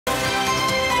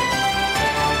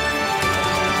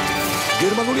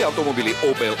სერიული ავტომობილი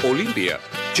Opel Olympia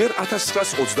ჯერ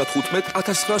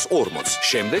 1935-1940,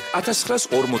 შემდეგ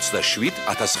 1947,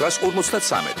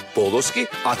 1953, ბოლოს კი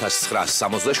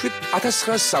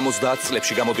 1967-1970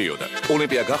 წლებში გამოდიოდა.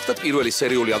 Olympia გახდა პირველი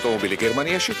სერიული ავტომობილი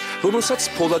გერმანიაში, რომელსაც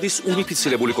ფოლადის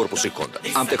უნიფიცირებული корпуსი ჰქონდა.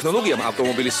 ამ ტექნოლოგიამ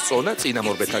ავტომობილის წონა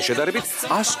წინამორბედთან შედარებით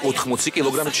 180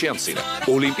 კილოგრამით შეამცირა.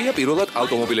 Olympia პირველად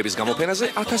ავტომობილების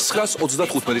გამოფენაზე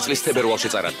 1935 წლის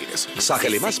თებერვალში წარადგინეს.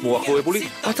 სახელი მას მოახლოებული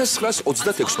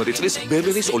 1936 წლის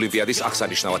ბერლინის ოლიმპიადის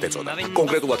აღსანიშნავად ეწოდა.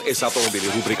 კონკრეტულად ეს ავტომობილი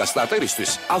რუბრიკა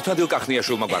სტარტერისთვის ავთანდილ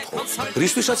კახნიაშვილმა გვათხოვა.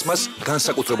 რისთვისაც მას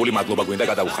განსაკუთრებული მადლობა გვინდა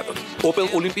გადაუხადოთ. Opel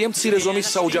Olympia მცირე ზომის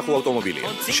საოჯახო ავტომობილია.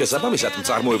 შესაბამისად,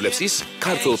 მწარმოებლებს ის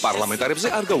ქართულ პარლამენტარებზე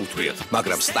არ გაუთვლიათ,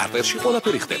 მაგრამ სტარტერში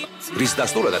ყველაფერი ხდება. რის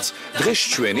დასტურადაც დღეს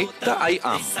ჩვენი და აი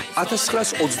ამ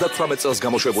 1938 წელს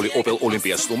გამოშვებული Opel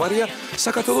Olympia სტუმარია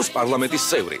საქართველოს პარლამენტის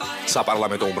წევრი,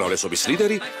 საპარლამენტო უმრავლესობის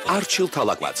ლიდერი Archil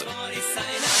Talakvadze.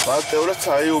 Ბატევრად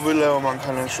საიუბილეო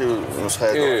მანქანაში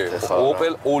შეხედავთ ახლა.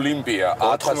 Opel Olympia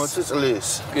 80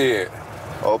 წლის. კი.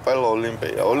 Opel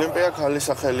Olympia. Olympia ქალის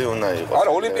სახელი უნდა იყოს. არა,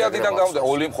 ოლიმპიადიდან გამოდა,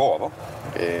 ხო, აბა.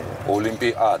 კი.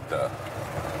 ოლიმპიადა.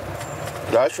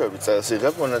 რა შვები წელს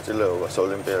იღებ მონაწილეობას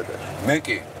ოლიმპიადაში? მე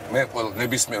კი. მე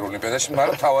ნებისმიერ ოლიმპიადაში,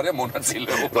 მაგრამ თავარია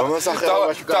მონაწილეობა. რომელ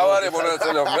სახეობაში? თავარია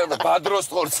მონაწილეობა, მე ბადროს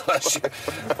თორცლაში.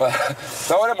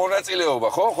 თავარია მონაწილეობა,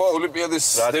 ხო? ოლიმპიადის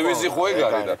დევიზი ხო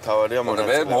ეგარი და თავარია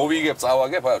მონაწილეობა. მე მოვიგებ,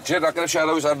 წავაგებ, ჯერ ნაკრებში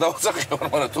არავის არ დავუძახიო,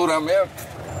 მაგრამ თუ რამეა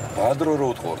ბადრო რო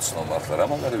თორცლო მართლა, რა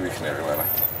მაგარი ვიქნები, მაგრამ.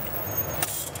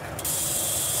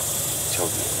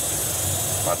 ჩავდი.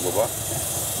 მადლობა.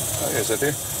 აი ესეთი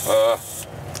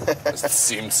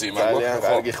სიმციმა ხო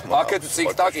აქეთ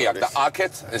ტიკტაკი აქვს და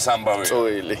აქეთ ეს ამბავია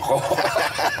წოილი ხო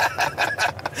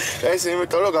ეს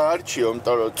იმიტომ რომ გაარჩიო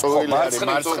იმიტომ რომ წოილი არის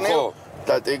მარცხნივ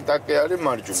და ტიკტაკი არის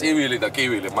მარჯვნივ წივილი და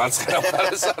კივილი მარცხენა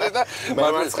მხარეს არის და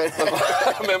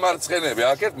მე მარცხენები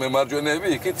აქეთ მე მარჯვენები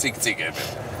იქით ტიკტიკები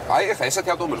აი ეხა ესეთი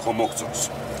ავტომობილი ხო მოგწონს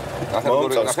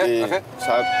ნახე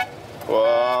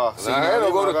Wow, სიგნალი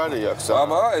მაგარი აქვს.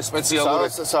 ამა, ეს სპეციალური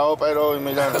საოპერო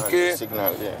იმიდან არის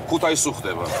სიგნალი. ქუთაისს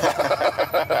უხდება.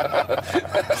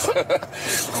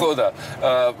 ხო და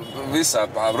ვისა,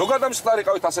 რო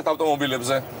გადამსხდარიყავით ასეთ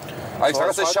ავტომობილებზე? აი,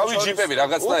 რაღაცა შავი ჯიპები,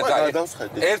 რაღაცნაირად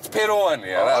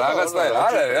ერთფეროვანია რა, რაღაცნაირად.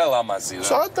 არა, რა ლამაზი რა.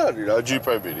 სად არის რა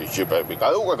ჯიპები?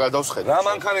 უკვე გადავსხედე. რა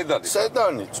მანქანით დადის?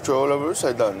 სედანით, ჩვეულებრივი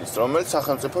სედანით, რომელიც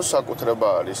სახელმწიფოს საკუთრება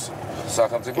არის.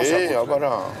 სახელმწიფოს კი, აბა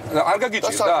რა.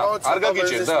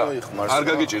 არ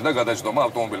გაგიჭირდა გადაჯდომა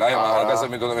ავტომობილი. აი, მაგაზე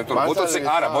მეტყვი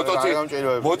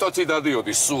მოტოცი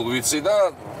დადიოდი სულ ვიცი და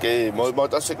კი,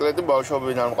 მოტოციკლეტი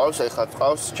ბავშვობიდან მყავს, ეხლა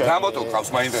მყავს. რა მოტო მყავს,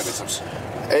 მაინტერესებს.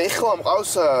 ეხლა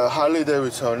მყავს ჰარლი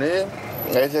დევიდსონი,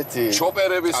 ესეთი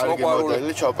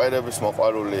ჩოპერების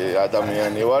მოყვარული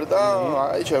ადამიანი ვარ და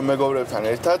აი ჩემ მეგობრებთან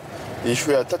ერთად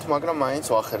იშვიათად, მაგრამ მაინც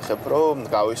ვახერხებ, რომ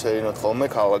გავისერინოთ ხოლმე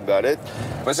ქალაქ გარეთ.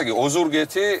 ესე იგი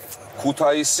ოზურგეთი,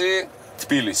 ქუთაისი,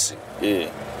 თბილისი. კი.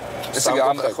 ესე იგი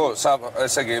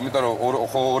ესე იგი, იმიტომ რომ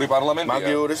ხო ორი პარლამენტია.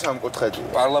 მაგიური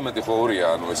სამკუთხედია. პარლამენტი ხო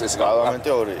ორია, ანუ ესე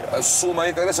პარლამენტი ორია. სულ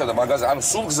მაინტერესებდა მაგაზე, ანუ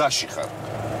სულ გზაში ხარ.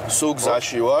 სულ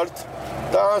გზაში ვართ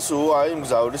და სულ აი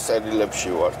მგზავრის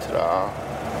წერილებში ვართ რა.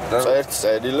 წერტ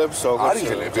წერილებს როგორც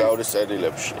მგზავრის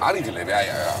წერილებში. არიგლები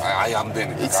აი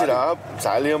ამდენი. იცი რა,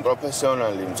 ძალიან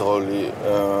პროფესიონალი მძღოლი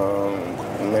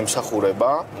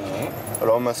მემსახურება,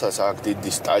 რომელსაც აქვს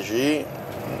დიდი სტაჟი.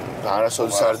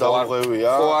 არასოდეს არ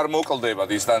დაუღვევია. ხო არ მოკლდება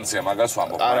დისტანცია, მაგას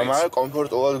ვამბობ. არა, მაგრამ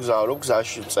კომფორტულად გზავრობ,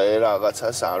 გზაში წერ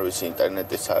რაღაცას, არ ვიცი,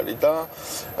 ინტერნეტიც არის და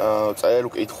წერ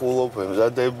ვკითხულობ,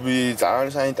 ემზადები, ძალიან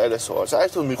საინტერესოა.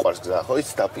 საერთოდ მიყვარს გზა, ხო,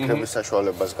 იცი დაფიქრების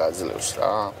საშუალებას გაძლევს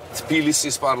რა.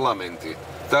 თბილისის პარლამენტი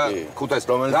და ქუთაისის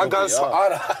რა განსხვავება?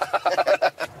 არა.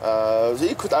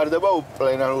 იქ ტარდება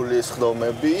პლენარული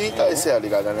სხდომები და ესე არის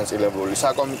გადანაწილებული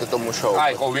საკომიტეტო მუშაობა.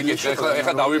 აი, ხო, ვიკითხე,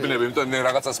 ეხლა დავიბნები, იმიტომ რომ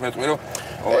რაღაცას მეტყვი, რომ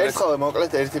ერთხელ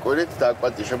მოკლედ ერთი კვირით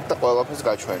დაგვატიშებ და ყველაფერს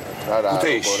გაჩვენებ რა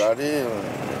როგორ არის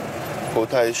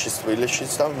ქუთაისში,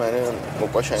 თბილისშიც და მე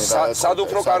უკვე შენ და სად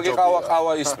უფრო კარგი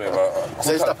ყავა ისმება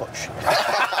ზესტაფონში.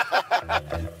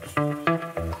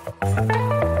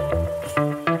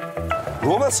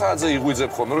 რომელ საათზე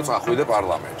იღვიძებ ხოლმე რომ წახვიდე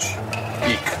პარლამენტში?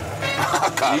 იქ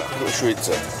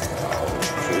შვიცე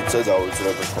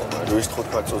დავიძრებ ხოლმე. რვის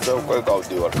 15 წუთზე უკვე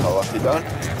გავდივარ ქალაქიდან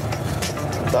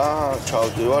და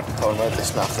ჩავდივარ 12-ის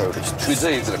ნახევრის. შვიცე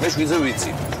იძრებ, მე შვიცე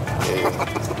ვიცი.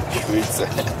 შვიცე.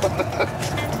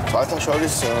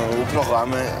 ფათაშორის უფრო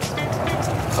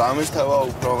ღამის თავა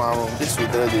უფრო გამომდის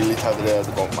ვიდრე დილით ადრე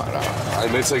ადგომა რა. აი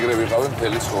მეც ეგრე ვიყავი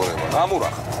მთელი ცხოვრება.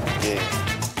 გამურახ. კი.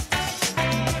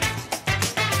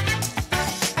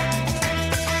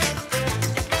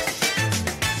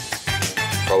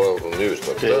 Hello.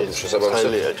 მივირთვათ და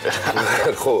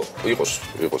შესაბამისად ხო იყოს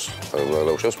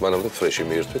რა უშავს მანამდე ფრეში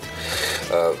მივირთვით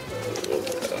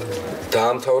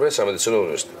დაამთავრე სამედიცინო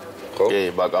უნივერსიტეტი ხო კი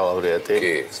ბაკალავრიატი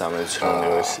სამედიცინო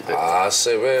უნივერსიტეტი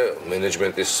ასევე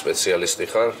მენეჯმენტის სპეციალისტი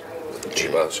ხარ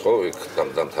ჯიპას ხო იქ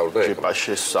დამთავრდა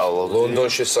ჯიპაში სწავლობდი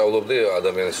ლონდონში სწავლობდი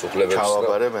ადამიანის უფლებებს და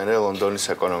ჩავაბარე მე ლონდონის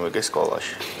ეკონომიკის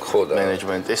სკოლაში ხო და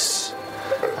მენეჯმენტის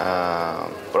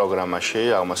პროგრამაში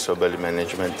აღმასრულებელი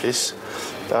მენეჯმენტის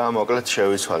და მოკლედ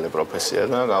შევიცვალე პროფესია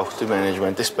და გავხდი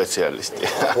მენეჯმენტის სპეციალისტი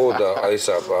ხო და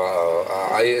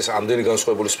აი ეს ამდენი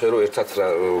განსხვავებული სფერო ერთად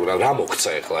რა მოგცა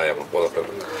ახლა აი ამ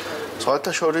ყველაფერთან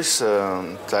სხვათა შორის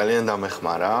ძალიან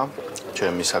დამეხმარა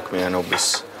ჩემი საქმიანობის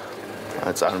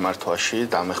წარმართვაში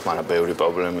დამეხმარა ბევრი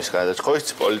პრობლემის გადაწყვეტა ხო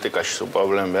იცი პოლიტიკაში სულ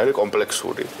პრობლემები არის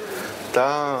კომპლექსური და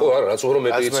ხო არა რაც უფრო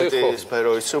მეტი იცი ხო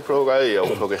სფერო იცი უფრო გაია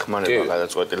უფრო გეხმარება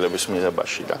გადაწყვეტილების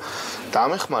მიღებაში და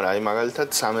დამეხმარა აი მაგალითად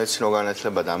სამედიცინო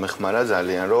განათლება დამეხმარა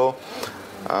ძალიან რომ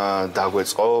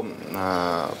დაგვეწყო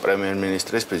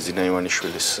პრემიერ-მინისტრის ბიზნე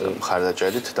ივანიშვილის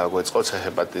მხარდაჭერით დაგვეწყო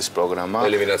ცეჰეპატიტის პროგრამა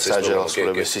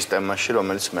საჯარისკვლევის სისტემაში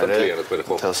რომელიც მერე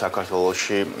მთელ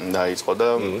საქართველოში დაიწყო და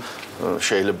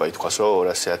შეიძლება ითქვას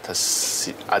რომ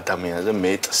 200,000 ადამიანზე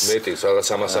მეტს რაღაც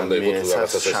 300-მდე იყო თუ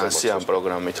რაღაცა შანსი ამ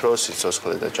პროგრამით რომ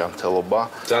სიცოცხლე და ჯანმრთელობა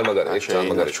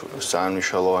ძალიან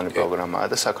მნიშვნელოვანი პროგრამაა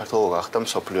და საქართველო გახდა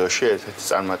მსოფლიოში ერთ-ერთი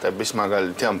წარმატების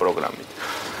მაგალითი ამ პროგრამით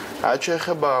რაც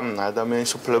შეეხება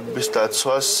ადამიანის უფლებების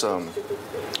დაცვას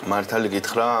მართალი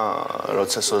გითხრა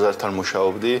როცა სოზართან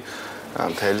მუშაობდი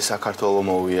მთელი საქართველო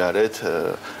მოვიარეთ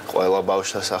ყველა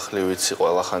ბავშვთა სახლი ვიცი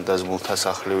ყველა ხანდაზმულთა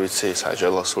სახლი ვიცი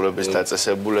საჯელოსულების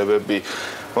დაწესებულებები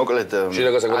მოკლედ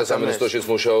შინაგან საქმეთა სამინისტროშიც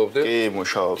მუშაობდი კი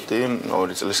მუშაობდი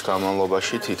 2 წლის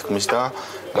განმავლობაში თითქმის და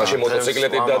მაშინ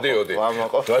მოტოციკლეტით დადიოდი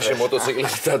მაშინ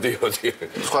მოტოციკლეტით დადიოდი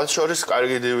სხვა შორის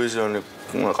კარგი დივიზიონი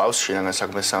ყავს შინაგან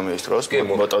საქმეთა სამინისტროს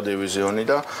მოტო დივიზიონი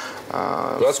და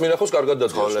რაც მინახავს კარგად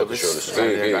დადგეს სხვა შორის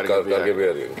კი კარგები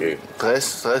არიან კი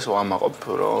დღეს ვამაყობ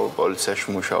რომ პოლიციაში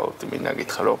მუშაობდი მინდა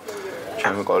გითხრა რომ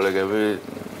ჩემი კოლეგები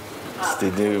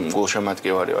დიდი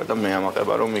გულშემატკივარი ვარ და მე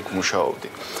ამაყება რომ იქ მუშაობდი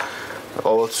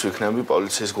ყოველთვის ვიქნები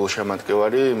პოლიციის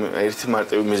გულშემატკივარი ერთი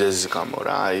მარტივი მიზეზის გამო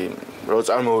რა აი რო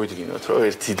წარმოვიდგინოთ რომ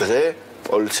ერთი დღე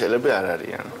პოლიციელები არ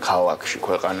არიან ქალაქში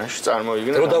ქვეყანაში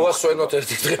წარმოვიდგინეთ რომ დავასვენოთ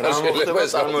ერთი დღე რა შეიძლება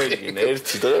წარმოვიდგინე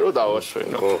ერთი დღე რომ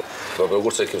დავასვენო ხო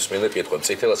როგორც ექიმს მინდა კითხვა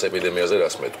წითელას ეპიდემიაზე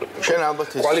რას მეტყვი შენ ალბათ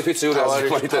კვალიფიციური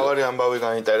თავარი ამბავი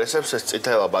გაინტერესებს ეს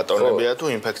წითელა ბატონებია თუ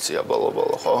ინფექცია ბოლო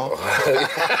ხო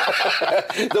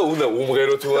და უნდა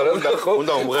უმღერო თუ არა და ხო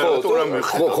უნდა უმღერო თუ რა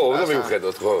ხო უნდა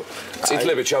მივხედოთ ხო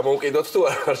წითლები ჩამოვყიდოთ თუ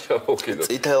არ ჩამოვყიდოთ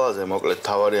წითელაზე მოკლედ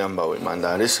თავარი ამბავი მანდ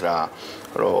არის რა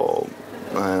რომ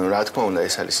რა თქმა უნდა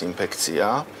ეს არის ინფექცია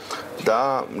და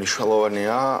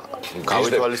მნიშვნელოვანია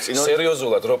გავითვალისწინოთ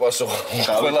სერიოზულად რო პასუხო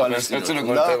ყველა მესწრე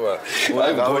გონდება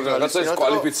აი გავიგაცეთ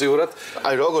კვალიფიციურად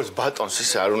აი როგორც ბატონს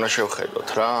ისე არ უნდა შევხედოთ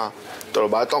რა იმიტომ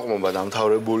რომ ბატონყმობა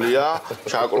დამთავრებულია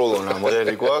ჩაკრულონ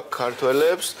ამღერი გვაქვს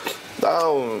ქართველებს და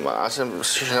ასე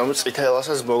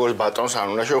წითელასაც როგორც ბატონს არ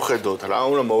უნდა შევხედოთ რა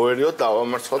უნდა მოვერიოთ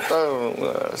დავამარცხოთ და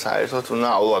საერთოდ უნდა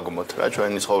აულაგმოთ რა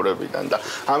ჩვენი ცხოვრებიდან და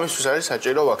ამისთვის არის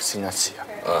საჭირო ვაქცინაცია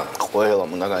ყველამ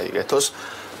უნდა გაიგეთოს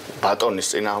ბატონის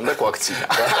წინააღმდეგ ვაქცინა.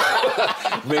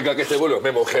 მე გაკეთებული ვარ,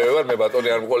 მე მოხევე ვარ, მე ბატონი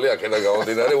არ მყოლი აქედა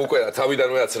გამომდინარე, უკვე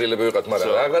თავიდანვე აცრილები ვიყავთ,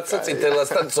 მაგრამ რაღაცა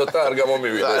წითელასთან ცოტა არ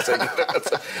გამომივიდა ესე იგი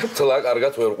რაღაცა. თლა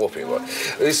კარგად ვერ ყოფილა.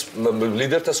 ის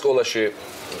ლიდერთა სკოლაში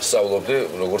სწავლობდი,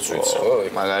 როგორც ვიცი, ხო?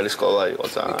 მაგარი სკოლა იყო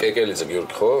ძალიან. კეკელიძე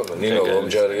გიორგი, ხო? ნინო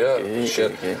ლომჯარია.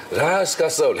 რას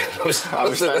გასწავლე?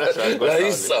 რა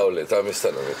ისწავლეთ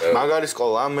ამისთანავე? მაგარი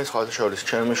სკოლა, მე სხვათა შორის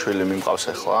ჩემი შვილი მიმყავს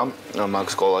ახლა მაგ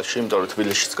სკოლაში, იმიტომ რომ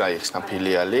თბილისშიც გაიხსნა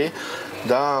ფილიალი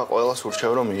და ყველას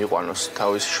ურჩევ რომ მიიყვანოს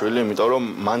თავისი შვილი, იმიტომ რომ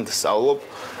მან სწავლობ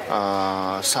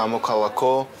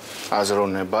სამოქალაქო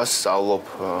აზროვნებას, სწავლობ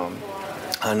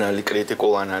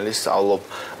კრიტიკულ ანალიზს, სწავლობ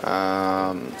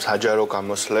საჯარო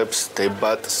გამოსვლებს,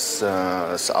 დებატს,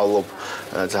 სწავლობ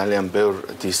ძალიან ბევრ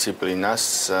დისციპლინას,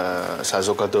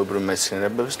 საზოგადოებრივ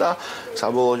მეცნიერებებს და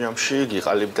საბოლოო ჯამში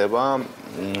გიყალიბდება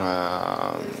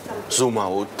zoom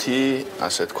out-ი,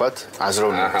 ასე თქვათ,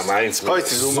 აზროვნება. მაინც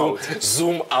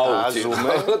zoom out-ი.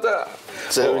 და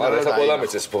არა ყველა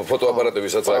მეცეს ფოტოაპარატი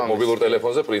ვისაც აქვს მობილურ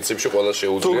ტელეფონზე პრინციპში ყველა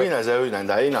შეუძლია. თუ გინდა ზევიდან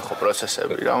დაინახო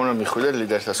პროცესები, რა უნდა მიხვიდეთ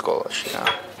ლიდერთა სკოლაში რა.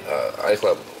 აი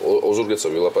ხლა ოზურგეთსა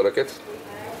ვილაპარაკეთ.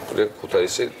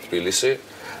 ქუთაისი, თბილისი.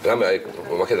 რამე აი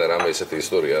მაგედა რამე ესეთი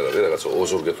ისტორია არის, რაღაცა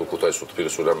ოზურგეთო ქუთაისო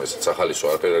თბილისო რამე ესეც ახალისო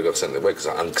არაფერი არ გახსენდება,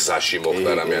 ან გზაში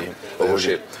მოხდა რამე ან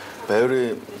როგორი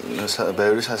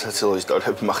ბევრი სასაცილო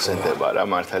ისტორიები მახსენდება რა,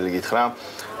 მართალი გითხრა.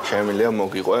 შემიძლია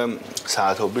მოგიყვე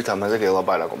საათობით ამაზე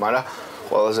გელაპარაკო, მაგრამ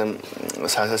ყველაზე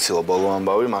სასაცილო ბოლო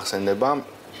ამბავი მახსენდება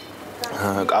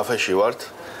კაფეში ვართ.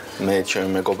 მე ჩემი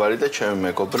მეგობარი და ჩემი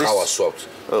მეგობრის ყავას სვავთ.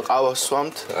 ყავას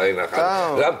სვამთ. აი ნახე.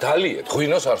 რა დალიეთ,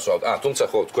 ღვინოს არ სვავთ. თუმცა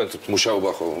ხო თქვენ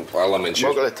მუშაობა ხო პარლამენტში.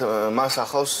 მოკლედ მას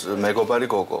ახლავს მეგობარი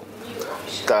გოგო.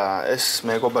 და ეს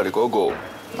მეგობარი გოგო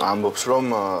ამბობს რომ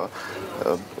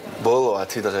ბოლო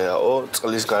 10 დღეაო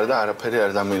წყლის გარდა არაფერი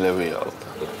არ დამილევიაო.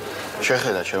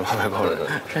 შეხედა ჩემო მეგობარი.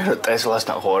 შენ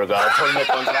ტესლასთან ხო არ გაათხოვე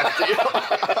კონტრაქტი.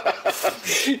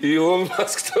 ილონ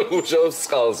მასკთან მუშაობს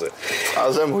წყალზე.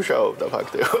 წყალზე მუშაობდა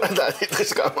ფაქტობრივად 10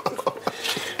 დღის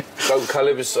განმავლობაში.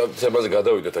 ქალების თემაზე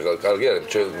გადავიდეთ ახლა კარგი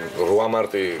არის 8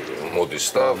 მარტი მოდის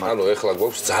და ანუ ეხლა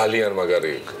გვაქვს ძალიან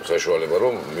მაგარი საშუალება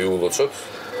რომ მიულოცოთ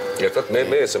ერთად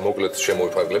მე ესე მოკლედ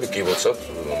შემოვიფარგლები გილოცავთ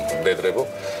მდედრებო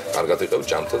კარგად იყავ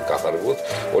ჯამთად გახარებულოთ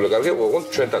όλე კარგი ოღონდ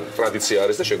ჩვენთან ტრადიცია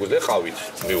არის და შეგვიძლია ყავით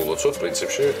მიულოცოთ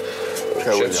პრინციპში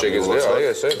შეგიძლია აი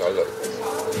ესე კარგად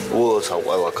ულოცავ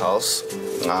ყველა ქალს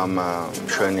ამ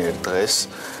ჩვენიერ დღეს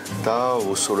და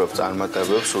უსურებ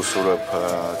წარმატებებს, უსურებ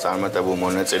წარმატებულ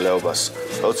მონაწილეობას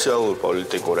სოციალურ,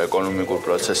 პოლიტიკურ, ეკონომიკურ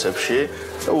პროცესებში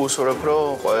და უსურებ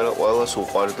რომ ყველას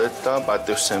უყვარდეთ და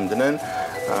პატივსცემდნენ.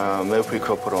 მე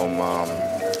ვფიქრობ რომ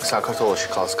საქართველოში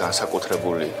ხალხს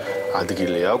განსაკუთრებული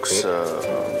ადგილი აქვს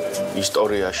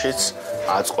ისტორიაშიც,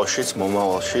 აწყოშიც,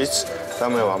 მომავალშიც და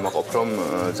მე ვამაყობ რომ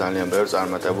ძალიან ბევრ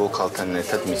წარმატებულ ქალთან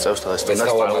ერთად მიწევს დღესდღეობით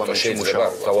პარლამენტში მუშაობა.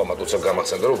 დავამატოთ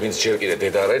გამახსენდა რომ ვინც ჯერ კიდე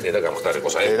დედა არის, დედა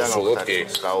გამხდარიყოს. აი სულოდ კი.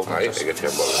 აი ეგეთი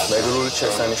ამბავი. მეგრული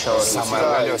შესანიშნავად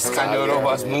სამარგალოს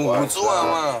სკანიორობას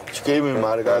მოუწვამა. ჩკიმი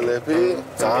მარგალები,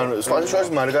 ძალიან სხვადასხვა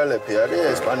მარგალები არის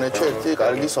ესპანეთში ერთი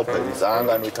კარგი სოფელი, ძალიან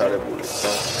განვითარებული.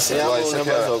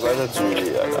 სიამოვნება ზოგადად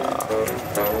ძვირია რა.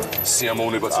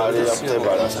 სიამოვნება ძალიან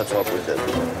ხდება რასაც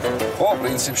ვაკვირდები. ხო,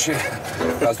 პრინციპში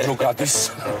რაც რო გადის,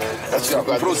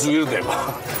 უფრო ზვირდება.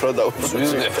 უფრო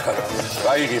ზვირდება.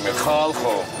 გაიღიმე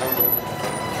ხალხო.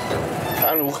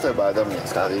 ან უხდება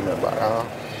ადამიანს გაღიმება რა.